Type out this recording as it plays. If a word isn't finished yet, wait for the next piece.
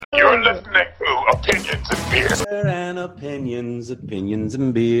You're listening to Opinions and Beer. And opinions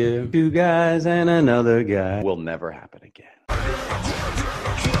and beer. Two guys and another guy. Will never happen again.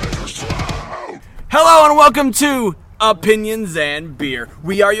 Hello and welcome to Opinions and Beer.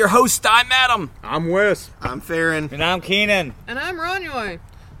 We are your hosts. I'm Adam. I'm Wes. I'm Farron. And I'm Keenan. And I'm Ronyoy.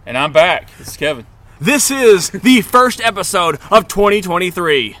 And I'm back. It's Kevin. This is the first episode of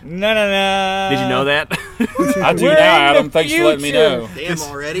 2023. No. Did you know that? I do now, Adam. Thanks for letting me know. Damn,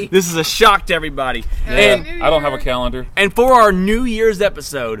 already? This is a shock to everybody. Yeah, I don't have a calendar. And for our New Year's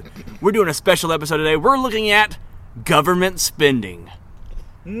episode, we're doing a special episode today. We're looking at government spending.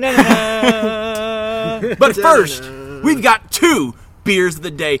 No. But first, we've got two beers of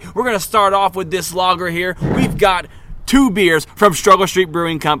the day. We're going to start off with this lager here. We've got two beers from Struggle Street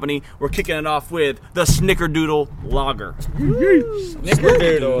Brewing Company. We're kicking it off with the Snickerdoodle Lager.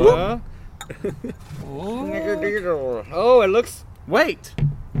 Snickerdoodle, huh? Snickerdoodle. Oh, it looks... Wait.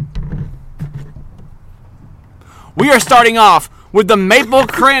 We are starting off with the Maple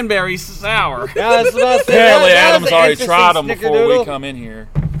Cranberry Sour. Apparently, Adam's already tried them before we come in here.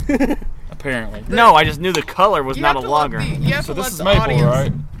 Apparently. No, I just knew the color was not a lager. So this is maple,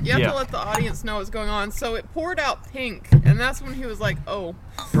 right? You have to let the audience know what's going on. So it poured out pink, and that's when he was like, oh.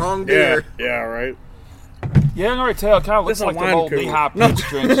 Wrong beer. Yeah, right. Yeah, I can already tell. It kind of looks like the old knee-high peach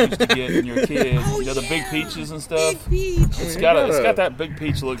drinks you used to get when you were a kid. You know, the big peaches and stuff. Big peach. It's got that big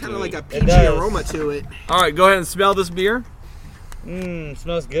peach look to Kind it. of like a peachy aroma to it. All right, go ahead and smell this beer.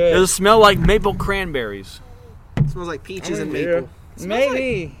 Smells good. Does it smell like maple cranberries? It smells like peaches and maple.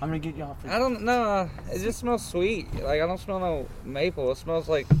 Maybe. I'm going to get you off. I don't know. It just smells sweet. Like, I don't smell no maple. It smells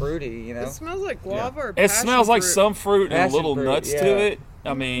like fruity, you know? It smells like guava or It passion smells like fruit. some fruit and Passion little fruit, nuts yeah. to it.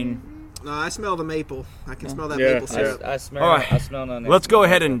 I mean... No, I smell the maple. I can smell that maple syrup. I smell. All right. I smell none. Let's go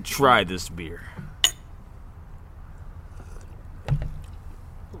ahead and try this beer.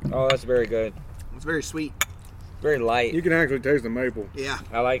 Oh, that's very good. It's very sweet. Very light. You can actually taste the maple. Yeah.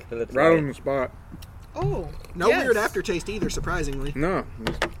 I like that it's Right light. on the spot. Oh. No yes. weird aftertaste either, surprisingly. No.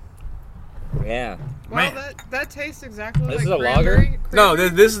 Yeah. Wow, Man. that tastes exactly This like is a cranberry. No,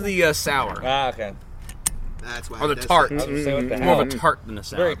 this is the sour. Ah, okay. That's why. Or the that's tart. I was gonna say what the More hell. of a tart than a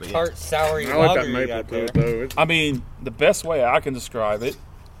sour. Very but tart, soury I like lager that you maple got to there. it, though. I mean, the best way I can describe it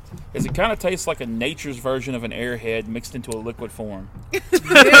is it kind of tastes like a nature's version of an airhead mixed into a liquid form.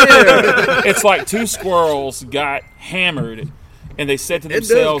 It's like two squirrels got hammered, and they said to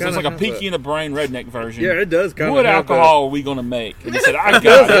themselves, it's like a Pinky and the Brain redneck version. Yeah, it does kind of What have alcohol are we going to make? And they said, I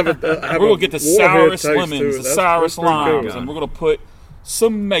got it. We're going to get the sourest taste to lemons, it. the That's sourest pretty cool. limes, and we're going to put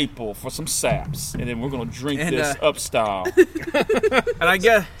some maple for some saps, and then we're going to drink this up style. And I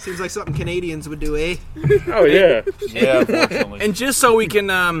guess, Seems like something Canadians would do, eh? Oh, yeah. Yeah, unfortunately. and just so we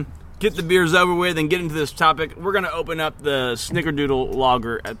can get the beers over with and get into this topic, we're going to open up the Snickerdoodle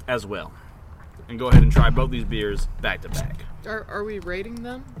Lager as well, and go ahead and try both these beers back to back. Are we rating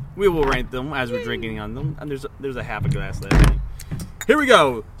them? We will rank them as we're drinking on them, and there's a half a glass left. Here we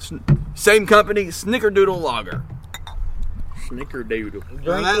go. Same company, Snickerdoodle Lager. Snickerdoodle. Drink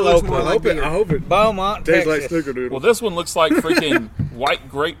that looks more local. like I hope it Beaumont, tastes like Texas. Snickerdoodle. Well, this one looks like freaking white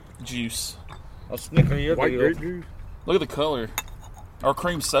grape juice. A Snickerdoodle. White grape juice? Look at the color. Or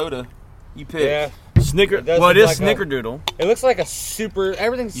cream soda. You pick. Yeah. It is look like Snickerdoodle. It looks like a super.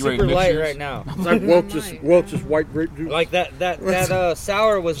 Everything's You ready super to mix light yours? right now. It's like Welch's white grape juice. Like that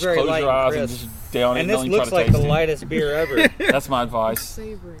sour was Just very close light your eyes and and crisp. just down it. And don't this even looks try to like the taste it. lightest beer ever. That's my advice.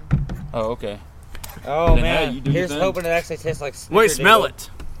 Savory. Oh, okay. Oh Then, hey, man, you do your here's thing. hoping it actually tastes like Snickerdoodle. Wait, smell it.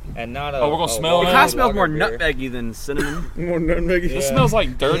 And not a. Oh, we're gonna smell it? It Oh, kind of smells more lager beer. nutmeggy than cinnamon. More nutmeggy. It smells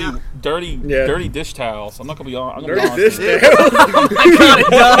like dirty Yeah. dirty dish towels. I'm not gonna be on. I'm gonna be Dirty honest dish with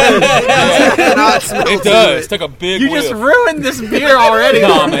you. Cannot smell It to does. Take a big You whiff. just ruined this beer already.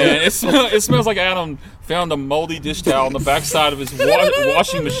 Nah, man. It smells like Adam found a moldy dish towel on the backside of his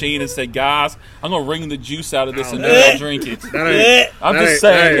washing machine and said, "Guys, I'm gonna wring the juice out of this and then I'll drink it." I'm just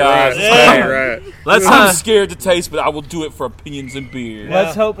saying, guys. That ain't right. Let's I'm scared to taste, but I will do it for opinions and beer.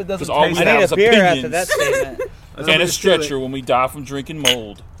 let's hope it doesn't Because all we taste I need have a is beer after opinions that statement. and a Let's do it. stretcher when we die from drinking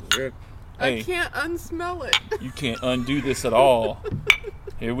mold. Good. Hey. I can't unsmell it. You can't undo this at all.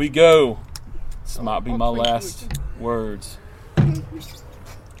 Here we go. This might be my last words.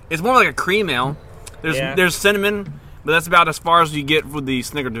 It's more like a cream ale. There's cinnamon, but that's about as far as you get with the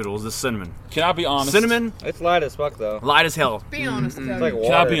Snickerdoodles. The cinnamon. Can I be honest? Cinnamon, It's light as fuck though. light as hell. Be honest, It's Kevin. like water.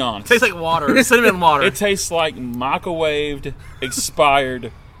 Can I be honest? Tastes like water. Cinnamon water. It tastes like microwaved,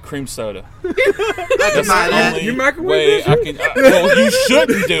 expired cream soda. I can That's buy the that. only You microwave way this? I can. Well, you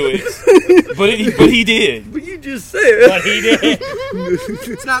shouldn't do it, but he did. But you just said. But he did.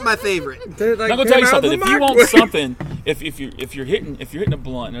 It's not my favorite. Like I'm gonna tell you came out of something. the If you want microwave. something, if you're hitting a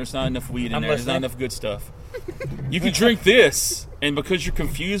blunt, and there's not enough weed in I'm there. There's not listening. enough good stuff. You can drink this, and because you're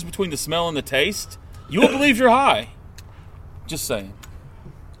confused between the smell and the taste, you will believe you're high. Just saying.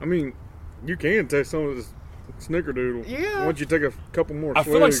 I mean, you can taste some of this snickerdoodle. Yeah. Once you take a couple more I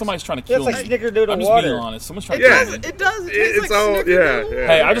feel like swigs. somebody's trying to It's kill like me. snickerdoodle I'm just water. being honest. Someone's trying It to Yeah. kill me. It does. It It's tastes like all, yeah, Snickerdoodle. yeah.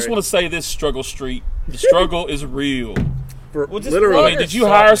 Hey, I just want to say this, Struggle Street. The struggle is real. For Well, just literally. I water. mean, did you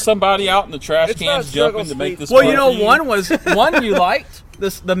hire somebody out in the trash It's not cans Struggle jumping to make Street. this? Well, you work know, for one you liked.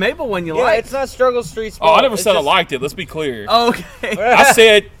 The maple one you Yeah, liked. it's not Struggle Street's Oh, fault. I never It's said I just- liked it. Let's be clear. Okay. I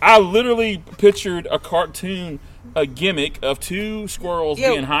said I literally pictured a cartoon, a gimmick of two squirrels Yeah.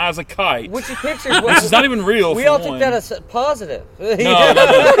 being high as a kite. Which you pictured. This is not even real. We for all one. took that as positive. No.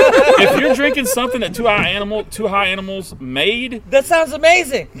 If you're drinking something that two high animals made, That sounds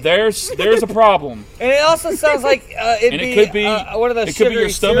amazing, there's a problem, and it also sounds like it'd and be, it could be one of those it could be your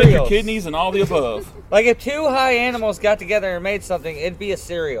sugary stomach, cereals. your kidneys, and all the above. Like if two high animals got together and made something, it'd be a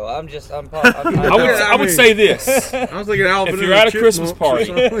cereal. I would say this: I was thinking Alvin If and you're the at a Christmas Chipmunks or party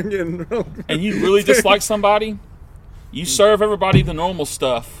something, getting drunk. and you really dislike somebody, you serve everybody the normal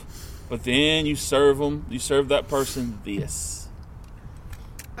stuff, but then you serve that person this.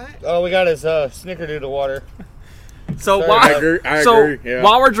 All we got is Snickerdoodle water. So Sorry, while I agree, yeah.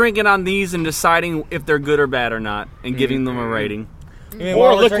 while we're drinking on these and deciding if they're good or bad or not, and giving them a rating, You mean Or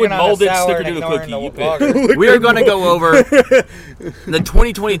while we're liquid drinking on a molded sour and Snickerdoodle ignoring cookie, the you pick. lager. we are going to go over the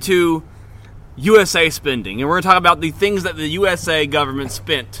 2022 USA spending, and we're going to talk about the things that the USA government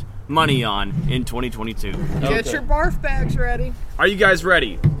spent money on in 2022. Get your barf bags ready. Are you guys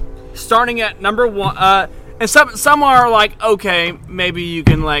ready? Starting at number one, and some are like, okay, maybe you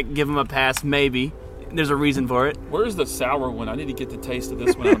can like give them a pass. Maybe there's a reason for it. Where's the sour one? I need to get the taste of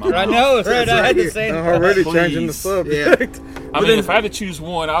this one out of my I mouth. know, right? That's I right had the here. same. I'm already Please. changing the subject. I mean, if I had to choose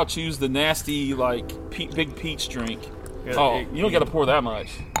one, I'll choose the nasty, like, big peach drink. Oh, you don't got to pour that much.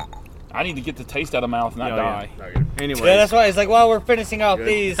 I need to get the taste out of my mouth and not Yeah, die. Anyway, Yeah, that's why it's like while we're finishing off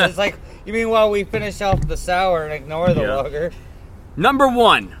these, it's like you mean while we finish off the sour and ignore the Yeah. lager. number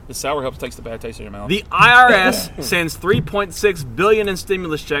one. The sour helps takes the bad taste out of your mouth. The IRS sends $3.6 billion in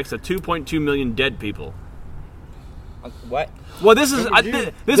stimulus checks to 2.2 million dead people. What? Well, this is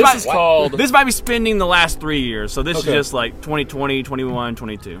This is called this might be spending the last 3 years, so this Okay. is just like 2020, 21,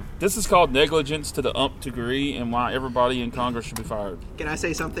 22. this is called negligence to the degree, and why everybody in Congress should be fired. Can I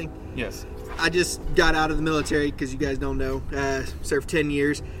say something? Yes. I just got out of the military because you guys don't know. Served 10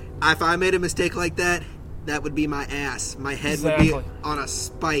 years. If I made a mistake like that, that would be my ass. My head would Exactly. be on a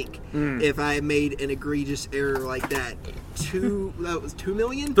spike if I made an egregious error like that. That was 2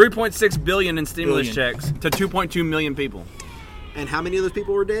 million? 3.6 billion in stimulus Billion. checks to 2.2 million people. And how many of those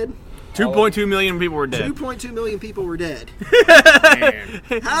people were dead? 2.2 million people were dead. 2.2 million people were dead.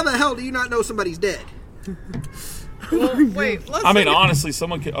 How the hell do you not know somebody's dead? Well, wait. Let's I mean, think, honestly,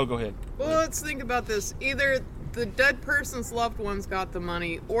 someone could. Oh, go ahead. well, let's think about this. Either the dead person's loved ones got the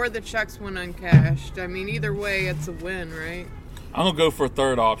money, or the checks went uncashed. I mean, either way, it's a win, right? I'm going to go for a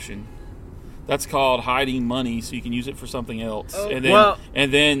third option. That's called hiding money so you can use it for something else. Oh. And then Well-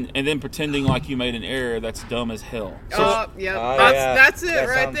 and then pretending like you made an error. That's dumb as hell. Yeah. yeah. That's it That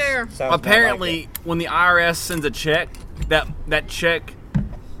right sounds- there. sounds more Apparently, when the IRS sends a check, that check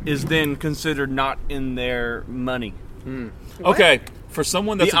is then considered not in their money. Okay, for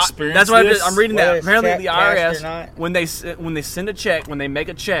someone that's The- experienced that's what this, I'm reading. whether That it's apparently check, the cashed or IRS not. when they send a check, when they make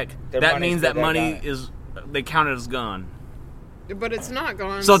a check, Their that money's means with that that money guy. is they count it as gone. But it's not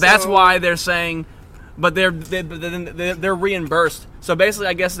gone. So that's why they're saying, but they're reimbursed. So basically,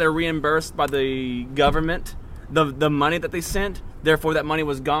 I guess they're reimbursed by the government the money that they sent. Therefore, that money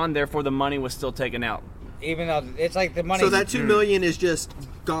was gone. Therefore, the money was still taken out. Even though it's like the money. So that 2 million is just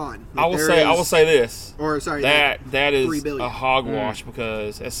gone. I will There say is- this. Or sorry, That 3 is billion. a hogwash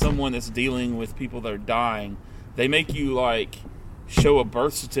because as someone that's dealing with people that are dying, they make you like show a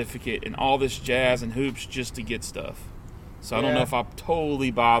birth certificate and all this jazz and hoops just to get stuff. So I don't know Yeah. if I totally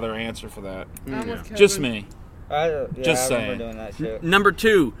buy their answer for that. I'm with Kevin. Just me. Just I saying. remember doing that shit. Number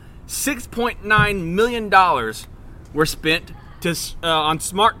two, $6.9 million were spent to on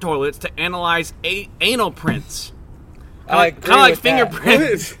smart toilets to analyze anal prints. I Kind of agree like with that.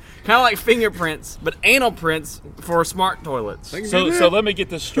 fingerprints. Kind of like fingerprints, but anal prints for smart toilets. So let me get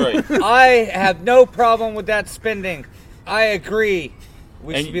this straight. I have no problem with that spending. I agree.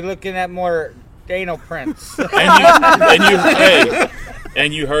 We And should be looking at more anal prints.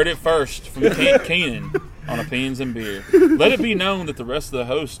 And you heard it first from Keenan. on opinions and beer. Let it be known that the rest of the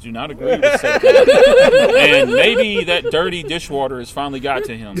hosts do not agree with said comment. And maybe that dirty dishwater has finally got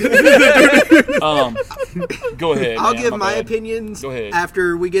to him. Go ahead. I'll man, give my bad. opinions Go ahead.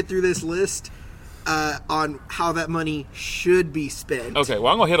 after we get through this list on how that money should be spent. Okay,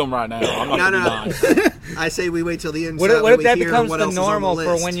 well, I'm going to hit them right now. I'm not going to be nice. I say we wait till the end. What so if we that hear becomes what the else is on normal the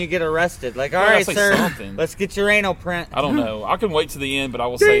for list. when you get arrested? Like, all Well, right, say sir, something. let's get your anal print. I don't know. I can wait to the end, but I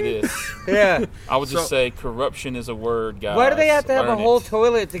will say this. Yeah. I would just say corruption is a word, guys. Why do they have to have a Learn whole it.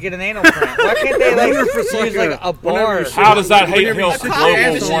 toilet to get an anal print? Why can't they use like a bar? How does that hate Whenever you help sit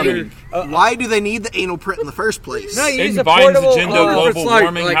global down, warming? Why do they need the anal print in the first place? No, you use a Biden's portable. agenda global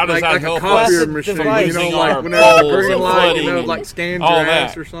warming. How does that like help a copier us? machine? Device. You know, Using like our whenever the bowls green and light, flooding you know, and like stands all your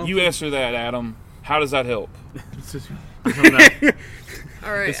ass that. or something. You answer that, Adam. How does that help?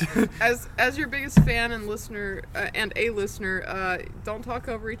 All right. As your biggest fan and listener, don't talk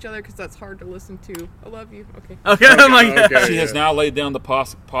over each other because that's hard to listen to. I love you. Okay. Okay, I'm like, Okay, She yeah. has now laid down the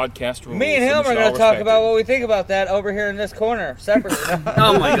podcast rules. Me and him we are should going all to talk respect about it. what we think about that over here in this corner, separately.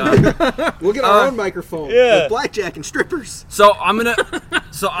 oh my god. We'll get our own microphone yeah. with blackjack and strippers. So I'm gonna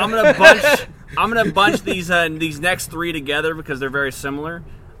bunch these next three together because they're very similar.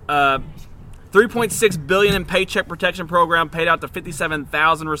 $3.6 billion in Paycheck Protection Program paid out to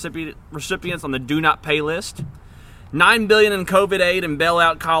 57,000 recipients on the Do Not Pay list. $9 billion in COVID aid and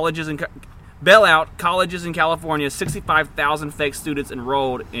bailout colleges in California. 65,000 fake students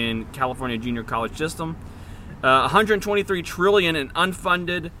enrolled in California junior college system. $123 trillion in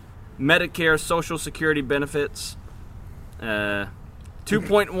unfunded Medicare Social Security benefits.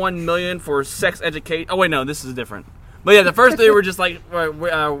 $2.1 million for sex education. Oh wait, no, this is different. But yeah, the first three were just like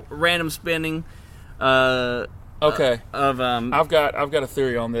random spending. Okay. I've I've got a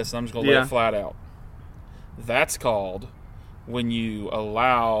theory on this, and I'm just going to Yeah. lay it flat out. That's called when you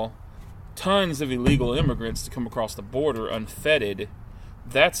allow tons of illegal immigrants to come across the border unfettered.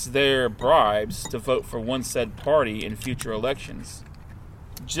 That's their bribes to vote for one said party in future elections.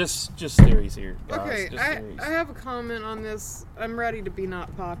 Just theories here, guys. Okay, Just theories. I have a comment on this. I'm ready to be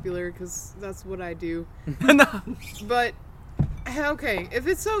not popular because that's what I do. But, okay, if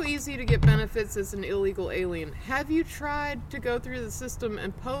it's so easy to get benefits as an illegal alien, have you tried to go through the system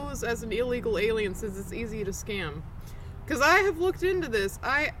and pose as an illegal alien since it's easy to scam? Because I have looked into this.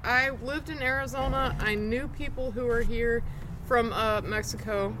 I lived in Arizona. I knew people who are here from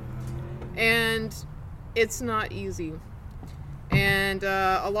Mexico, and it's not easy. And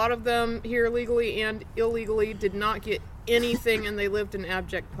a lot of them here legally and illegally did not get anything, and they lived in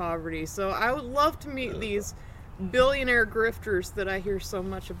abject poverty. So I would love to meet these billionaire grifters that I hear so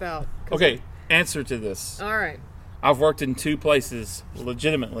much about. Okay, answer to this. All right. I've worked in two places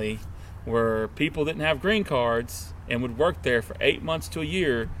legitimately where people didn't have green cards and would work there for 8 months to a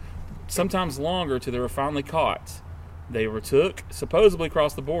year, sometimes longer, till they were finally caught. They were took, supposedly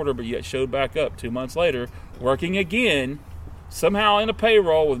across the border, but yet showed back up 2 months later, working again, somehow in a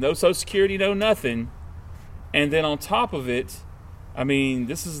payroll with no Social Security, no nothing. And then on top of it, I mean,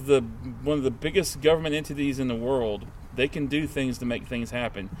 this is one of the biggest government entities in the world. They can do things to make things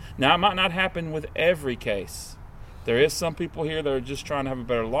happen. Now, it might not happen with every case. There is some people here that are just trying to have a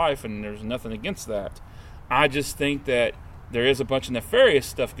better life, and there's nothing against that. I just think that there is a bunch of nefarious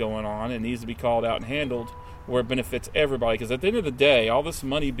stuff going on and needs to be called out and handled where it benefits everybody. Because at the end of the day, all this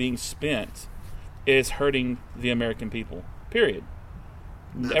money being spent is hurting the American people. Period.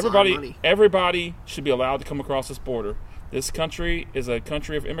 That's our money. Everybody should be allowed to come across this border. This country is a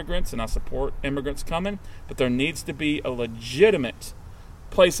country of immigrants, and I support immigrants coming, but there needs to be a legitimate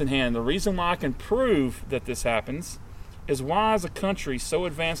place in hand. The reason why I can prove that this happens is why, as a country so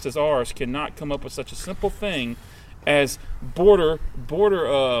advanced as ours, cannot come up with such a simple thing as border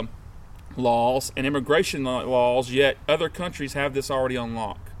laws and immigration laws, yet other countries have this already on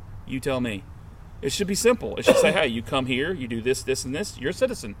lock. You tell me. It should be simple. It should say, hey, you come here, you do this, this, and this, you're a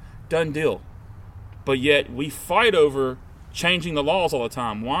citizen. Done deal. But yet we fight over changing the laws all the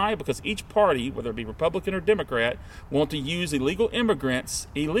time. Why? Because each party, whether it be Republican or Democrat, want to use illegal immigrants,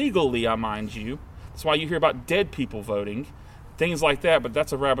 illegally, I mind you. That's why you hear about dead people voting, things like that, but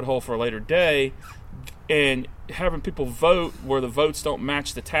that's a rabbit hole for a later day. And having people vote where the votes don't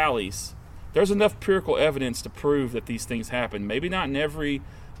match the tallies. There's enough empirical evidence to prove that these things happen. Maybe not in every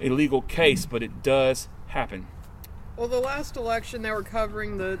illegal case, but it does happen. Well, the last election, they were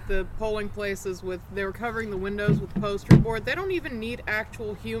covering the polling places they were covering the windows with poster board. They don't even need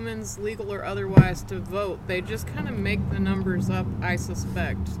actual humans, legal or otherwise, to vote. They just kind of make the numbers up, I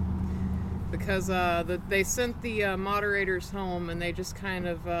suspect. Because they sent the moderators home, and they just kind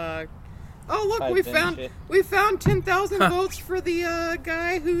of Oh, look, Type shit. we found 10,000 votes for the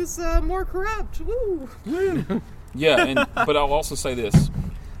guy who's more corrupt. Woo! Yeah, but I'll also say this.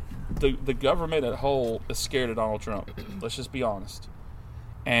 The government at whole is scared of Donald Trump. Let's just be honest.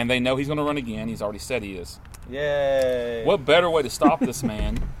 And they know he's going to run again. He's already said he is. Yay. What better way to stop this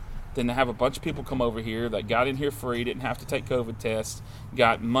man than to have a bunch of people come over here that got in here free, didn't have to take COVID tests,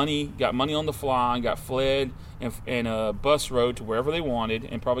 got money on the fly, got fled and a bus rode to wherever they wanted,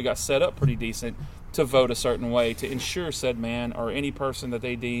 and probably got set up pretty decent to vote a certain way to ensure said man or any person that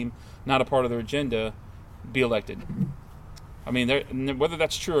they deem not a part of their agenda be elected. I mean, whether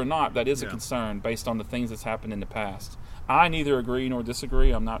that's true or not, that is a concern based on the things that's happened in the past. I neither agree nor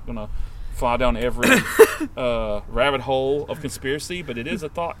disagree. I'm not going to fly down every rabbit hole of conspiracy, but it is a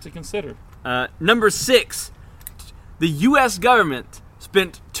thought to consider. Number 6, the U.S. government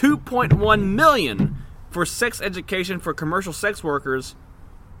spent $2.1 million for sex education for commercial sex workers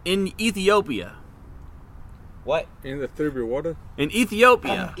in Ethiopia. What? In the third water? In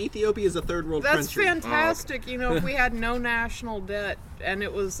Ethiopia. Ethiopia is a third world That's country. fantastic. You know, if we had no national debt and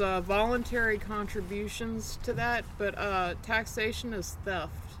it was voluntary contributions to that, but taxation is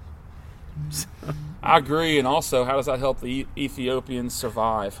theft. I agree, and also, how does that help the Ethiopians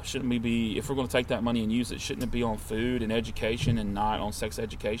survive? Shouldn't we be, if we're going to take that money and use it, shouldn't it be on food and education and not on sex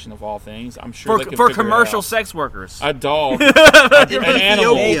education of all things? I'm sure they can for figure it commercial out. sex workers. A dog, an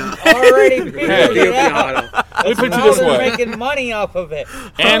animal. Already figured it out. Let me put it Now this they're way: making money off of it.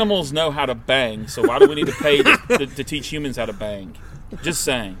 animals know how to bang, so why do we need to pay to teach humans how to bang? Just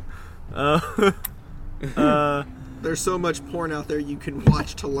saying. There's so much porn out there you can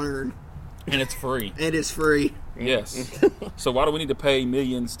watch to learn. And it's free. It is free. Yes. So why do we need to pay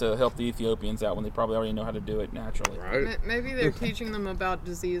millions to help the Ethiopians out when they probably already know how to do it naturally? Right. Maybe they're teaching them about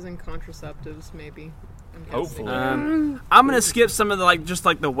disease and contraceptives, maybe. I'm guessing. Hopefully. I'm going to skip some of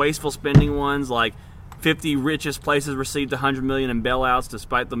the the wasteful spending ones, like 50 richest places received $100 million in bailouts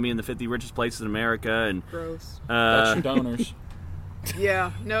despite them being the 50 richest places in America. And Gross. That's your donors.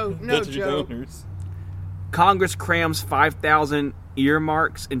 Yeah, no That's your joke. donors. Congress crams 5,000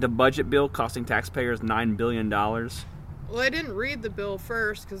 earmarks into budget bill costing taxpayers $9 billion. Well, I didn't read the bill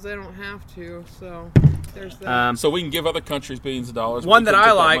first because they don't have to, so there's that. So we can give other countries billions of dollars. One but that we I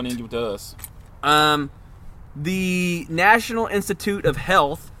couldn't take liked. money and give it to us. The National Institute of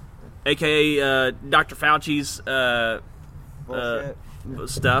Health, a.k.a. Dr. Fauci's Bullshit.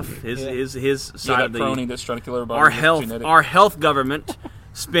 stuff, his side Yeah, of that the crony that's trying to kill everybody. our with health genetic- our health government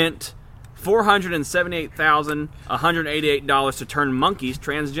spent $478,188 to turn monkeys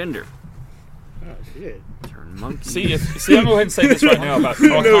transgender. Oh, shit. Turn monkeys. See, I'm going to go ahead and say this right now. I'll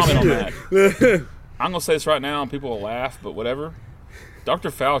comment on that. I'm going to say this right now, and people will laugh, but whatever.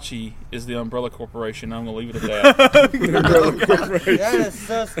 Dr. Fauci is the umbrella corporation. I'm going to leave it at that. That is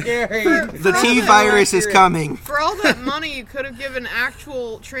so scary. The T virus is coming. For all that money, you could have given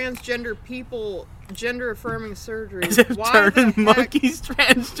actual transgender people gender-affirming surgery. Why Turning the heck? monkeys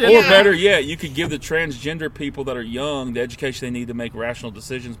transgender. Or Yeah. better yet, you could give the transgender people that are young the education they need to make rational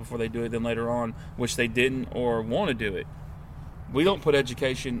decisions before they do it, then later on, which they didn't or want to do it. We don't put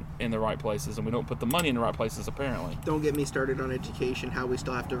education in the right places, and we don't put the money in the right places, apparently. Don't get me started on education, how we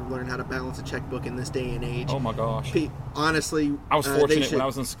still have to learn how to balance a checkbook in this day and age. Oh, my gosh. Honestly, I was they fortunate should- when I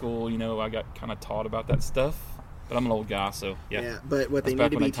was in school, I got kind of taught about that stuff. But I'm an old guy, so yeah. Yeah, but what they That's need to back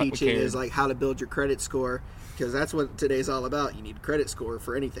be when I teaching cared. is like how to build your credit score, because that's what today's all about. You need a credit score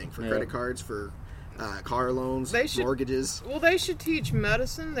for anything, for credit cards, for car loans, They should- mortgages. Well, they should teach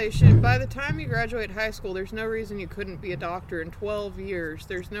medicine. They should. By the time you graduate high school, there's no reason you couldn't be a doctor in 12 years.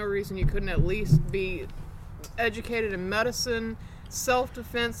 There's no reason you couldn't at least be educated in medicine,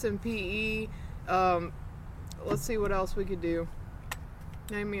 self-defense, and PE. Let's see what else we could do.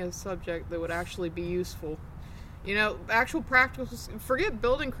 Name me a subject that would actually be useful. Actual practical. Forget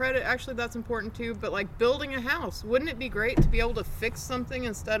building credit. Actually, that's important too. But like building a house, wouldn't it be great to be able to fix something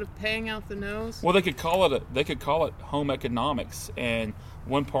instead of paying out the nose? Well, they could call it home economics, and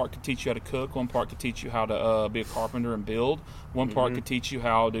one part could teach you how to cook, one part could teach you how to be a carpenter and build, one part could teach you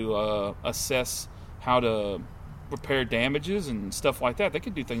how to assess how to repair damages and stuff like that. They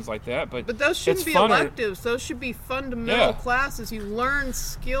could do things like that, but those shouldn't it's be funner. electives. Those should be fundamental Yeah. classes. You learn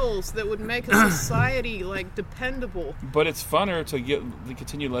skills that would make a society dependable. But it's funner to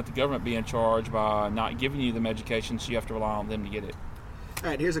continue to let the government be in charge by not giving you the education, so you have to rely on them to get it. All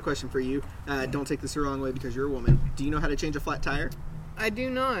right, here's a question for you. Don't take this the wrong way because you're a woman. Do you know how to change a flat tire? I do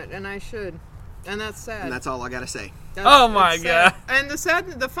not, and I should. And that's sad. And that's all I gotta say. Oh my It's sad. God.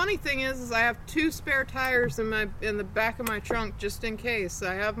 And the funny thing is I have 2 spare tires in the back of my trunk just in case.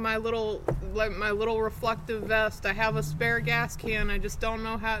 I have my little reflective vest. I have a spare gas can. I just don't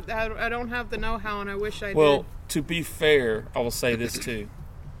know how. I don't have the know-how, and I wish I Well, did. to be fair, I will say this too.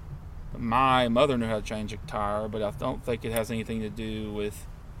 My mother knew how to change a tire, but I don't think it has anything to do with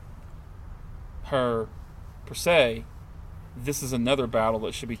her per se. This is another battle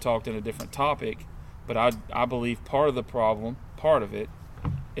that should be talked in a different topic, but I believe part of it,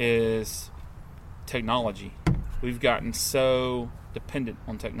 is technology. We've gotten so dependent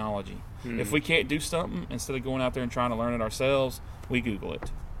on technology. If we can't do something, instead of going out there and trying to learn it ourselves, we Google it.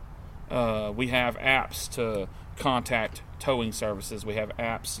 We have apps to contact towing services. We have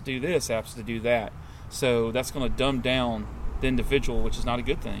apps to do this, apps to do that. So that's going to dumb down the individual, which is not a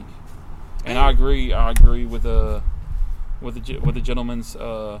good thing. And I agree with the gentleman's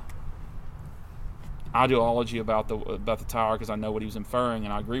ideology about the tire, because I know what he was inferring,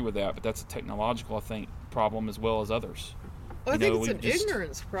 and I agree with that. But that's a technological, I think, problem as well as others. Well, I think it's an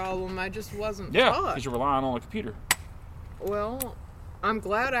ignorance problem. I just wasn't Yeah, taught. because you're relying on a computer. Well, I'm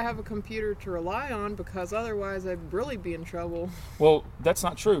glad I have a computer to rely on, because otherwise I'd really be in trouble. Well, that's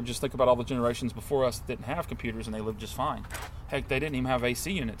not true. Just think about all the generations before us that didn't have computers, and they lived just fine. Heck, they didn't even have AC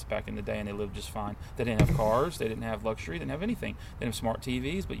units back in the day, and they lived just fine. They didn't have cars. They didn't have luxury. They didn't have anything. They didn't have smart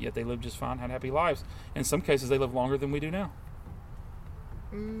TVs, but yet they lived just fine, had happy lives. In some cases, they live longer than we do now.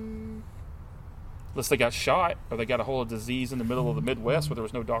 Unless they got shot, or they got a hold of disease in the middle of the Midwest where there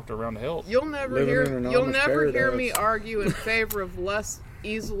was no doctor around to help. You'll never Living in an hear Amish me paradise. argue in favor of less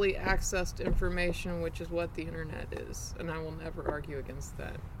easily accessed information, which is what the internet is, and I will never argue against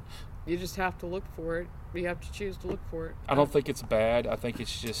that. You just have to look for it. You have to choose to look for it. I don't think it's bad. I think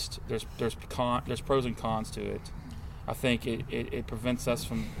it's just there's pros and cons to it. I think it prevents us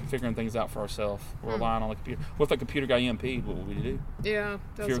from figuring things out for ourselves. We're relying on the computer. What if the computer got EMP'd? What would we do? Yeah,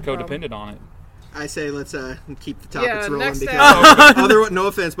 that's If you're a problem. codependent on it. I say let's keep the topics rolling, next because no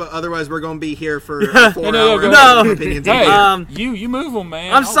offense, but otherwise we're going to be here for 4 hours. No. Opinions Hey, on you move them,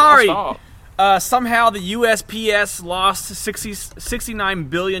 man. I'm sorry. I'll stop. Somehow the USPS lost $69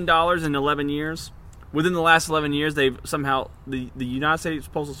 billion in 11 years. Within the last 11 years, they've somehow, the United States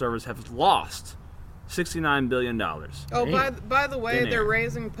Postal Service has lost $69 billion. Oh, by the way, Thin they're air.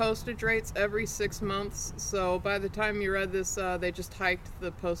 raising postage rates every 6 months, so by the time you read this, they just hiked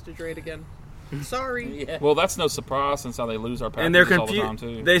the postage rate again. Sorry. Well, that's no surprise since how they lose our packages And they're all the time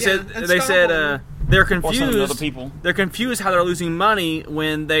confused. too. They Yeah, said and they're Stockholm. they're Or some of the other confused. people. They're confused how they're losing money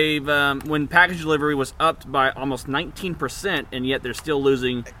when when package delivery was upped by almost 19%, and yet they're still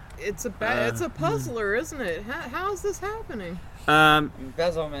losing. It's a puzzler, isn't it? How is this happening?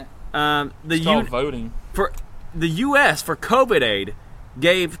 Embezzlement. It's called voting. For the U.S. for COVID aid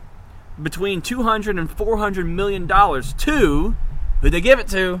gave between $200 and $400 million to who'd they give it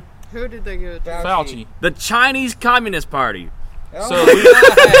to? Who did they give it to? Fauci. The Chinese Communist Party. Oh So,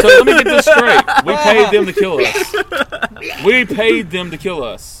 my so let me get this straight. We paid them to kill us. We paid them to kill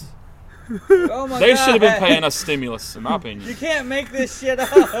us. Oh my They God. should have been paying us stimulus, in my You opinion. can't make this shit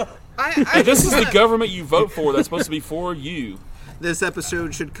up. I This is the wanna- government you vote for that's supposed to be for you. This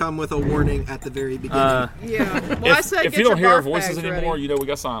episode should come with a warning at the very beginning. Yeah. Well, I said If get you don't your hear our barf voices bags anymore, ready. you know we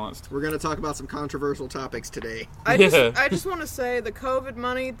got silenced. We're going to talk about some controversial topics today. I Yeah. just want to say the COVID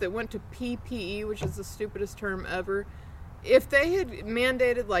money that went to PPE, which is the stupidest term ever. If they had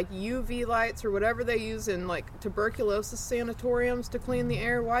mandated like UV lights or whatever they use in like tuberculosis sanatoriums to clean the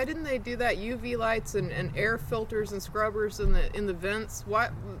air, why didn't they do that? UV lights and air filters and scrubbers in the vents. Why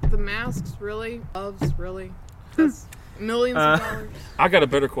the masks really? Gloves really? That's millions of dollars. I got a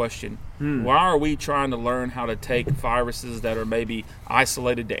better question. Why are we trying to learn how to take viruses that are maybe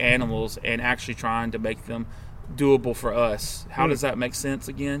isolated to animals and actually trying to make them doable for us? How does that make sense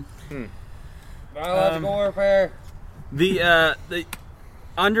again? Biological warfare. The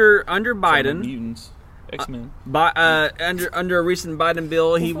under Biden. Mutants. X-Men. Under a recent Biden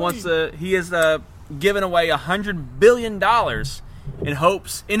bill, he has given away $100 billion in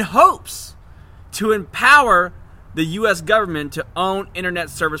hopes to empower the U.S. government to own internet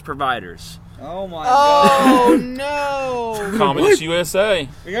service providers. Oh my God. Oh no! Communist USA.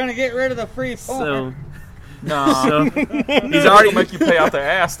 We're gonna get rid of the free So, porn. Nah. so He's already make you pay out their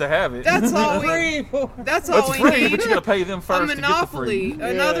ass to have it. That's all we. Free porn. That's all That's we free, need. but you gotta pay them A first to get the monopoly, free.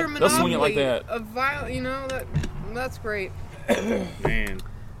 another Yeah. monopoly. They'll swing it like that. That's great. Man.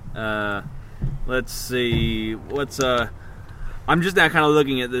 let's see. I'm just now kind of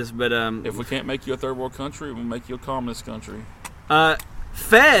looking at this, but If we can't make you a third world country, we'll make you a communist country.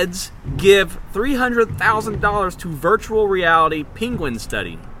 feds give $300,000 to virtual reality penguin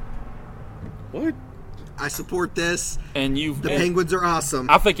study. What? I support this. And The penguins are awesome.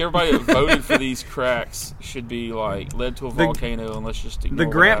 I think everybody that voted for these cracks should be like led to a volcano, and let's just ignore The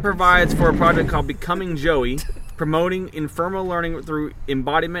what grant happens. provides for a project called Becoming Joey, promoting informal learning through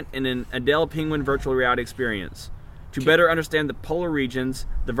embodiment in an Adele Penguin virtual reality experience. To better understand the polar regions,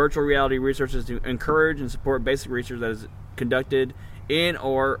 the virtual reality research is to encourage and support basic research that is conducted in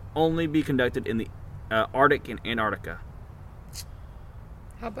or only be conducted in the Arctic and Antarctica.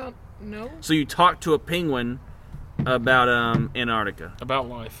 How about no? So you talk to a penguin about Antarctica, about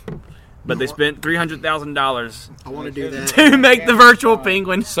life. but they spent $300,000 I want to do that. to make the virtual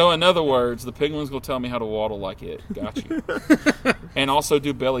penguin. So in other words, the penguin's gonna tell me how to waddle like it. Got you. And also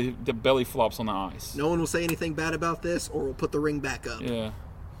do the belly flops on the ice. No one will say anything bad about this, or we'll put the ring back up. Yeah.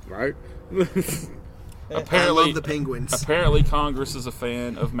 Right? I Apparently, love the penguins. apparently Congress is a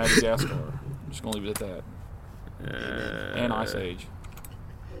fan of Madagascar. I'm just gonna leave it at that. And Ice Age.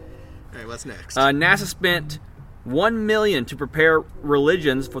 All right, what's next? NASA spent $1 million to prepare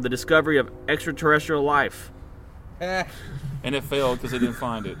religions for the discovery of extraterrestrial life. And it failed because they didn't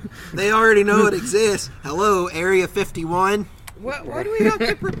find it. They already know it exists. Hello, Area 51. Why do we have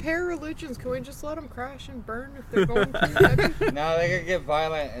to prepare religions? Can we just let them crash and burn if they're going to? No, they could get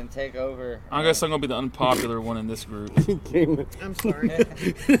violent and take over. I guess I'm gonna be the unpopular one in this group. I'm sorry.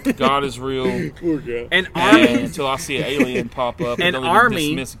 God is real. Poor guy. An And army, until I see an alien pop up, An and don't army-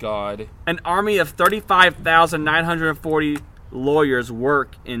 even dismiss God. an army of 35,940 lawyers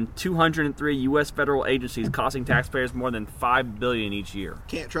work in 203 U.S. federal agencies, costing taxpayers more than $5 billion each year.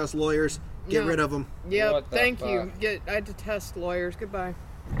 Can't trust lawyers. Get No. rid of them. Yeah, What the thank you. fuck? I detest lawyers. Goodbye.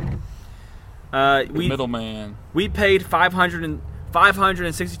 We Middleman. we paid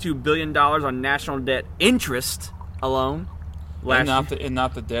 $562 billion on national debt interest alone last year. And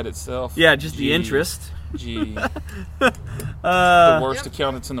not the debt itself. Yeah, just the Gee. interest. Gee. The worst Yep.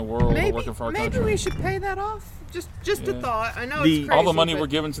 accountants in the world are working for our Maybe country. we should pay that off. Just a Yeah. thought. I know The- it's crazy. All the money but we're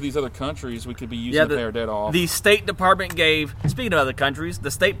giving to these other countries, we could be using to pay our debt off. The State Department gave, speaking of other countries,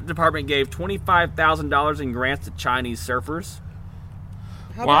 the State Department gave $25,000 in grants to Chinese surfers.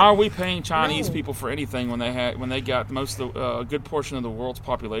 how Why about- are we paying Chinese No. people for anything when they got most of a good portion of the world's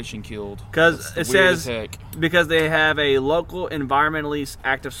population killed? Because it Weird as says heck. because they have a local environmentally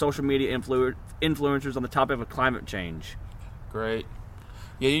active social media influencers on the topic of climate change. Great.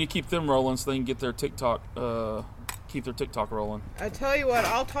 Yeah, you need to keep them rolling so they can get their TikTok. Keep their TikTok rolling. I tell you what,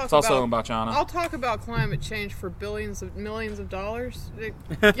 I'll talk It's also about. owned by China. I'll talk about climate change for millions of dollars.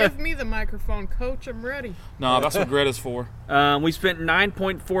 Give me the microphone, Coach. I'm ready. No, that's what Greta's for. We spent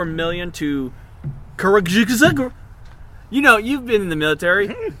 $9.4 million to Kyrgyzstan. You know, you've been in the military.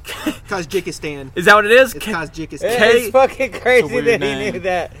 Kazakistan. Is that what it is? It's K- Kazakistan. K- It's fucking crazy weird that name. he knew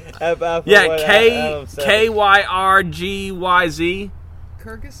that. About yeah, what Adam said. Kyrgyz.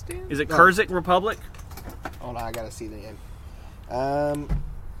 Kyrgyzstan? Is it Kyrgyz Republic? Hold on, I gotta see the end.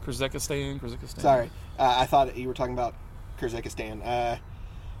 Kazakhstan. Sorry, I thought you were talking about Kyrgyzstan.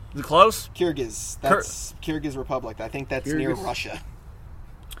 Is it close? Kyrgyz. That's Kyrgyz Republic. I think that's near Kyrgyz. Russia.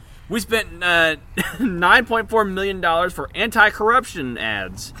 We spent $9.4 million for anti-corruption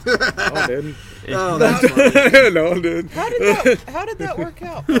ads. Oh, I didn't. Oh, that's funny. No, I didn't. How did that work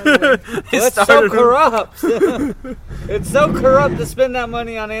out? By the way? It That's so started- corrupt. It's so corrupt to spend that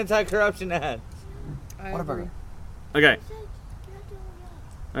money on anti-corruption ads. I agree. Okay.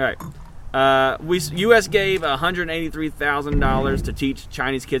 All right. U.S. gave $183,000 to teach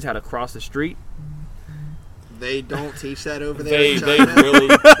Chinese kids how to cross the street. They don't teach that over there. They in they China. really.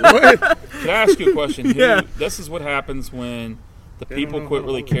 Can I ask you a question? Yeah. This is what happens when the They don't people know quit how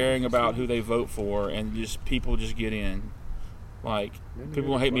really to- caring about who they vote for, and just people just get in. Like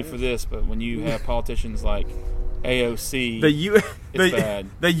people will hate me for this, but when you have politicians like AOC, The bad.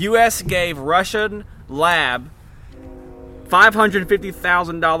 The U.S. gave Russian lab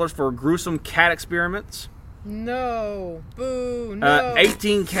 $550,000 for gruesome cat experiments. No. Boo. No.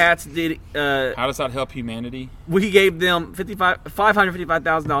 18 cats did. how does that help humanity? We gave them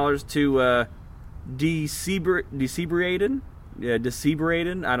 $555,000 to decebrated. Yeah,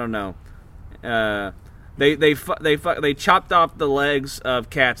 decebrated. I don't know. They chopped off the legs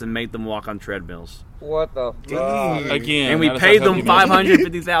of cats and made them walk on treadmills. What the fuck? Again, And we how does paid that help them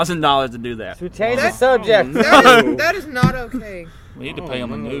humanity? $550,000 to do that. To change the subject. That is not okay. We need to pay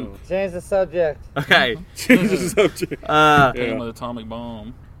them a nuke. Change the subject. Okay. Change the subject. Pay Yeah. them an atomic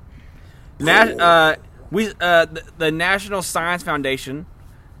bomb. The National Science Foundation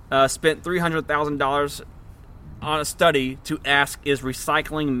spent $300,000 on a study to ask, is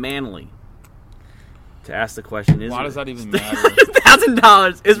recycling manly? to ask the question. Why does that even matter?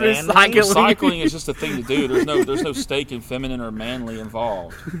 $1,000 is Manly? recycling. Recycling is just a thing to do. There's no stake in feminine or manly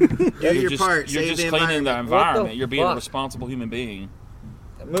involved. Do You're your just, part. You're Save just the cleaning the environment. environment. You're being a fuck? responsible human being.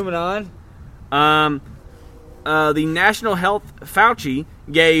 Moving on. The National Health Fauci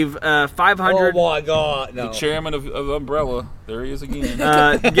gave 500 Oh my God! No. The chairman of Umbrella, there he is again.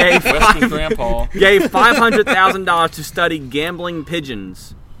 gave Wester's grandpa. gave $500,000 to study gambling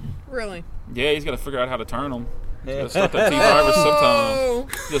pigeons. Really? Yeah, he's got to figure out how to turn them. He's got to start that T-virus sometime. Oh,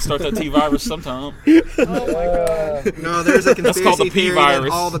 He's got to start that T-virus sometime. oh my god. No, there's a That's called the conspiracy theory that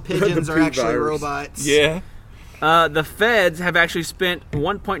P-virus. all the pigeons The are actually P-virus. robots. Yeah. The feds have actually spent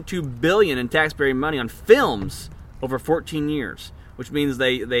 $1.2 billion in taxpayer money on films over 14 years, which means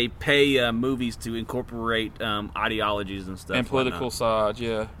they pay movies to incorporate ideologies and stuff. And political sides,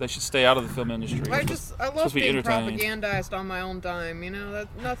 yeah. They should stay out of the film industry. I supposed love to be being entertained. propagandized on my own dime. You know, that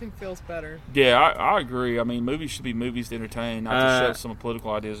nothing feels better. Yeah, I agree. I mean, movies should be movies to entertain, not to shove some political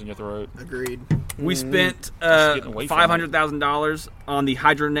ideas in your throat. Agreed. We spent getting away from $500,000 on the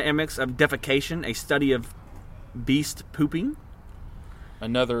hydrodynamics of defecation, a study of beast pooping.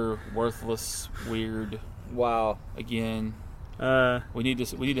 Another worthless, weird. Wow. Again, Uh, we need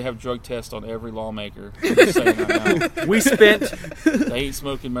to have drug tests on every lawmaker. I'm just saying right now. we spent They ain't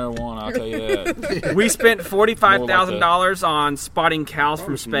smoking marijuana. I'll tell you that. we spent $45,000 on spotting cows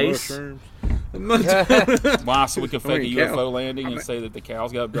from space. Mushrooms. Why? So we can fake a mean, cow. UFO landing and say that the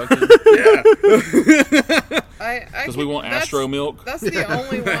cows got abducted because we want Astro milk. That's the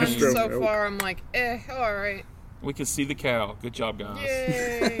only one Astro so milk. far. I'm like, all right, We can see the cow. Good job, guys.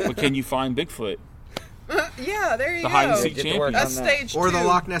 yay. But can you find Bigfoot? Yeah, there you The go. hide and seek Get to work champion. That's on that. stage Or 2. the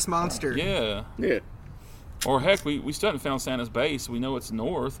Loch Ness Monster. Yeah. Yeah. Or heck, we still haven't found Santa's base. We know it's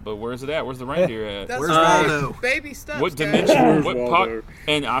north, but where's it at? Where's the reindeer at? That's Where's right. Waldo? Baby steps. What guys. dimension? Where's What Waldo?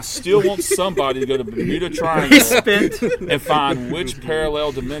 and I still want somebody to go to Bermuda We Triangle spent and find which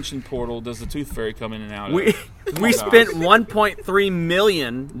parallel dimension portal does the Tooth Fairy come in and out of. we Come we on, spent guys. $1.3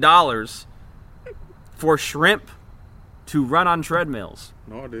 million for shrimp to run on treadmills.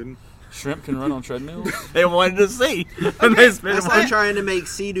 No, I didn't. Shrimp can run on treadmills. They wanted to see. And they spent That's like trying to make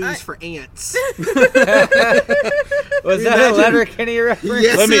sea-doos for ants. Was that a Letterkenny reference?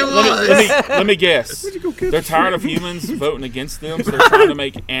 Yes, it was. Let me guess. They're tired of humans voting against them, so they're trying to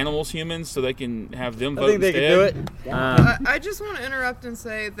make animals humans so they can have them I vote think they instead. could do it. I just want to interrupt and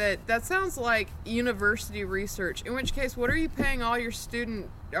say that sounds like university research. In which case, what are you paying all your student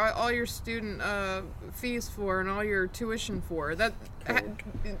fees for and all your tuition for? That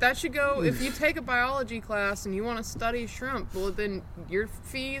should go. If you take a biology class and you want to study shrimp, well, then your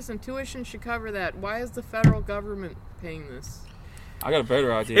fees and tuition should cover that. Why is the federal government paying this? I got a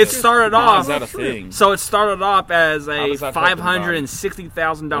better idea. It started Why off. is that a thing? So it started off as How a does that help anybody?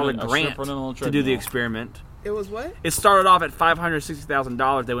 $560,000 A grant shrimp running on a to do the treadmill. experiment. It was what? It started off at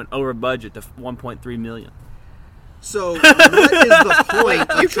 $560,000. They went over budget to $1.3 million. So, what is the point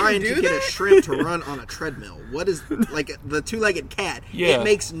You of trying can to do get a that? shrimp to run on a treadmill? What is, like, the two-legged cat? Yeah. It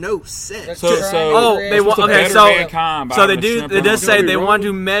makes no sense. So Oh, they it's want to okay. better So mankind by so they having a do. shrimp They run does on say a they wrong want with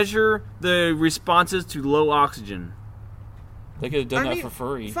to measure the responses to low oxygen. They could have done I that mean, for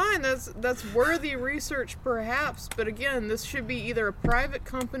free. Fine, that's worthy research, perhaps. But again, this should be either a private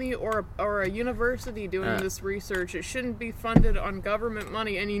company or a university doing this research. It shouldn't be funded on government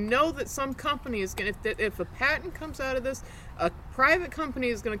money. And you know that some company is going to, if a patent comes out of this, a private company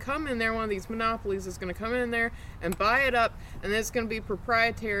is going to come in there. One of these monopolies is going to come in there and buy it up, and then it's going to be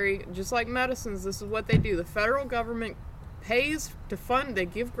proprietary, just like medicines. This is what they do. The federal government pays to fund, they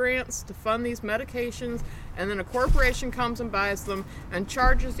give grants to fund these medications, and then a corporation comes and buys them and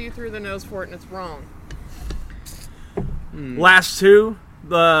charges you through the nose for it, and it's wrong. Last two,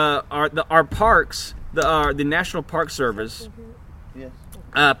 our parks, the National Park Service,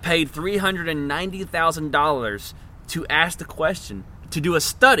 paid $390,000 to ask the question, to do a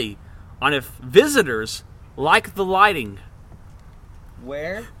study on if visitors like the lighting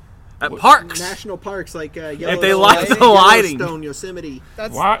Where? at parks. National parks like they Yellowstone, like the lighting. Yellowstone, Yosemite.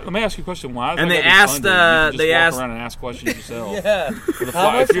 That's Why? Let me ask you a question. Why? Is And that they gotta be asked, funded? You can just they walk asked- around and ask questions yourself. Yeah. For the How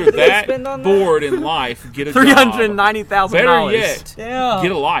fly- much if you're did they that spend on that? bored in life, get a job. $390,000. Better yet, Damn.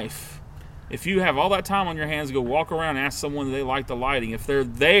 get a life. If you have all that time on your hands to go walk around and ask someone if they like the lighting, if they're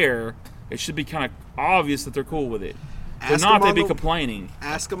there, it should be kind of obvious that they're cool with it. If Ask not, them they'd on be the- complaining.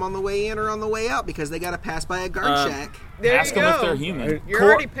 Ask them on the way in or on the way out because they got to pass by a guard shack. there Ask you them go. if they're human. You're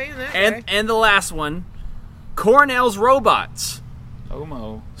already paying that guy. And the last one, Cornell's robots.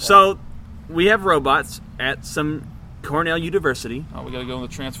 Homo. So we have robots at some Cornell University, Oh, we got to go on the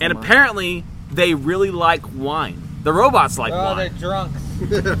transformer. and apparently they really like wine. The robots like Oh, they're wine. drunk.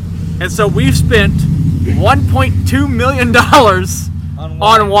 And so we've spent $1.2 million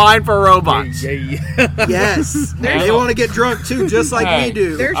on wine for robots. Yes. They want to get drunk too, just like we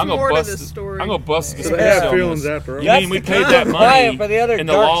do. There's I'm gonna more to bust this story. I'm gonna bust the So they have conspiracy on feelings this. after all. You mean we paid that money for the other in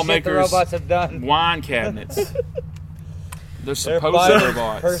the dark shit the lawmakers' robots have done. wine cabinets? They're They're supposed buying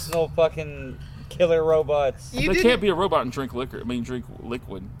robots. personal fucking killer robots. You They didn't- can't be a robot and drink liquor. I mean, drink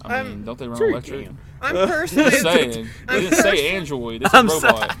liquid. I mean, don't they run electric? I'm personally, Just saying. They didn't say android. It's a I'm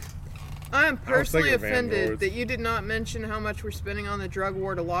robot. I am personally thinking of offended androids. that you did not mention how much we're spending on the drug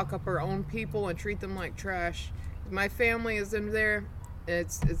war to lock up our own people and treat them like trash. My family is in there.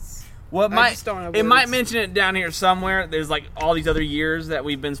 It's. Well, I just don't have it might words. mention it down here somewhere. There's like all these other years that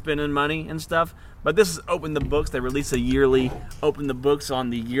we've been spending money and stuff. But this is Open the Books. They release a yearly Open the Books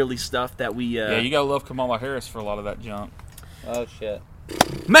on the yearly stuff that we. Yeah, you gotta love Kamala Harris for a lot of that junk. Oh shit.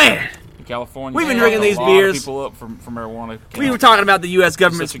 Man, In California, We've been they drinking locked these a lot of beers. people up for marijuana. we were talking about the U.S.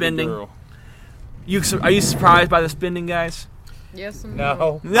 government Such a good spending. girl. Are you surprised by the spending, guys? Yes and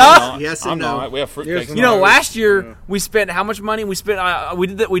No. No. I'm not. Yes I'm and no. not. We have fruitcakes. Yes and You know, no. last year Yeah. we spent how much money? We spent. We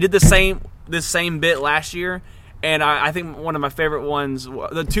did the same bit last year, and I think one of my favorite ones,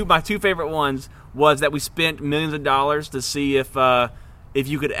 my two favorite ones, was that we spent millions of dollars to see if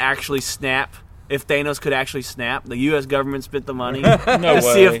you could actually snap. If Thanos could actually snap, the U.S. government spent the money No to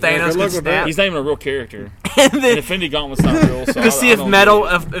see if way. Thanos good could luck with snap. that. He's not even a real character. And The then, Infinity Gauntlet's not real. So to see I if don't metal,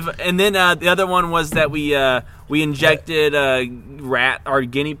 get it. and then the other one was that we injected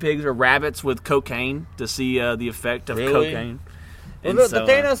guinea pigs or rabbits with cocaine to see the effect of Really? cocaine. Well, And the so,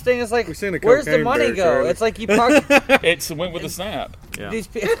 Thanos thing is like, We've seen a where's the cocaine money bear go? trailer. It's like you park It went with the snap. yeah. these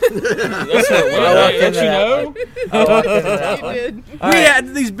people. That's what it I walked went. into Don't you that know? one. I walked into that You one. did. We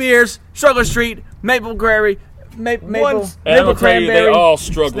had these beers: Struggler Street, Maple Prairie, Maple And I'm Maple gonna tell you, they Cranberry. all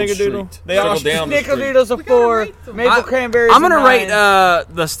struggle Snickerdoodle. street. They all struggle down the street. Snickerdoodle's a We gotta 4. rate them. Maple Cranberry's I'm gonna a 9. rate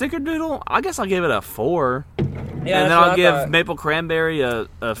the Snickerdoodle. I guess I'll give it a 4, Yeah, and that's then what I'll I give thought. Maple Cranberry a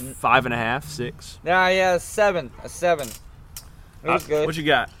 5.5, 6. Yeah, 7. A 7. It was good. What you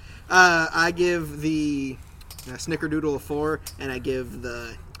got? I give the Snickerdoodle a 4, and I give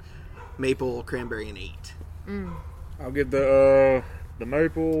the Maple Cranberry an 8. I'll get the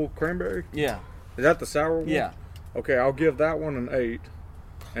maple cranberry. Yeah, Is that the sour one? yeah. Okay, I'll give that one an 8,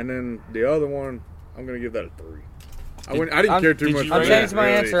 and then the other one, I'm gonna give that a 3. I didn't I'm- care too did much. you for I'm rate that, changing my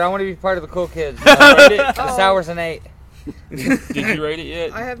really. answer. I want to be part of the cool kids. The sour's an 8. Did you rate it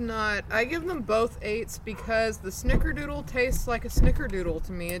yet? I have not. I give them both 8s because the Snickerdoodle tastes like a Snickerdoodle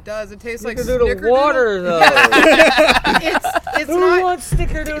to me. It does. It tastes like Snickerdoodle water, though. It's Who not. wants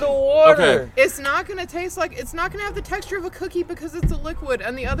Snickerdoodle water? Okay. It's not gonna taste like. It's not gonna have the texture of a cookie because it's a liquid,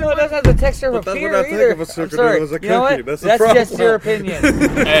 and the other No, it one. doesn't have the texture of a But that's pear what I think either. of a I'm Snickerdoodle sorry. as a You know cookie. what? That's the That's just problem. your opinion.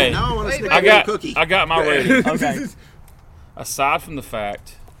 Hey, Now I want a Wait, wait, Snickerdoodle cookie. I got my rating. Okay. Aside from the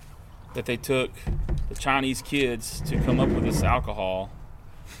fact that they took the Chinese kids to come up with this alcohol,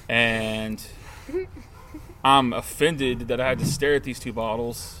 and I'm offended that I had to stare at these two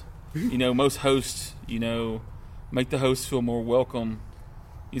bottles. You know, most hosts, make the host feel more welcome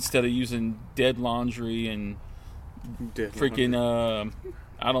instead of using dead laundry and freaking,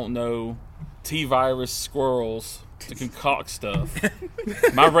 I don't know, T-virus squirrels to concoct stuff.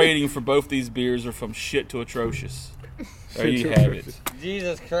 My rating for both these beers are from shit to atrocious. There you have it.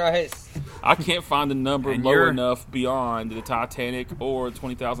 Jesus Christ. I can't find a number And low you're- enough beyond the Titanic or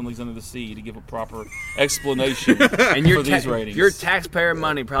 20,000 Leagues Under the Sea to give a proper explanation And your for these ratings. your taxpayer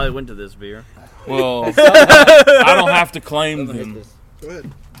money probably went to this beer. Well, I don't have to claim them. Go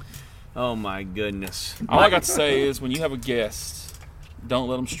ahead. Oh my goodness. All I got to say is when you have a guest, don't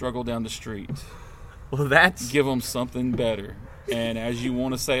let them struggle down the street. Well, that's Give them something better. And as you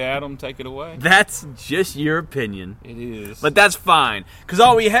want to say, Adam, take it away. just your opinion. It is. But that's fine, because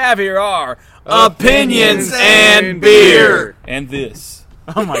all we have here are opinions and beer. And this.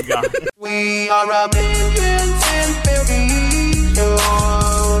 Oh my god. We are a millions and billions.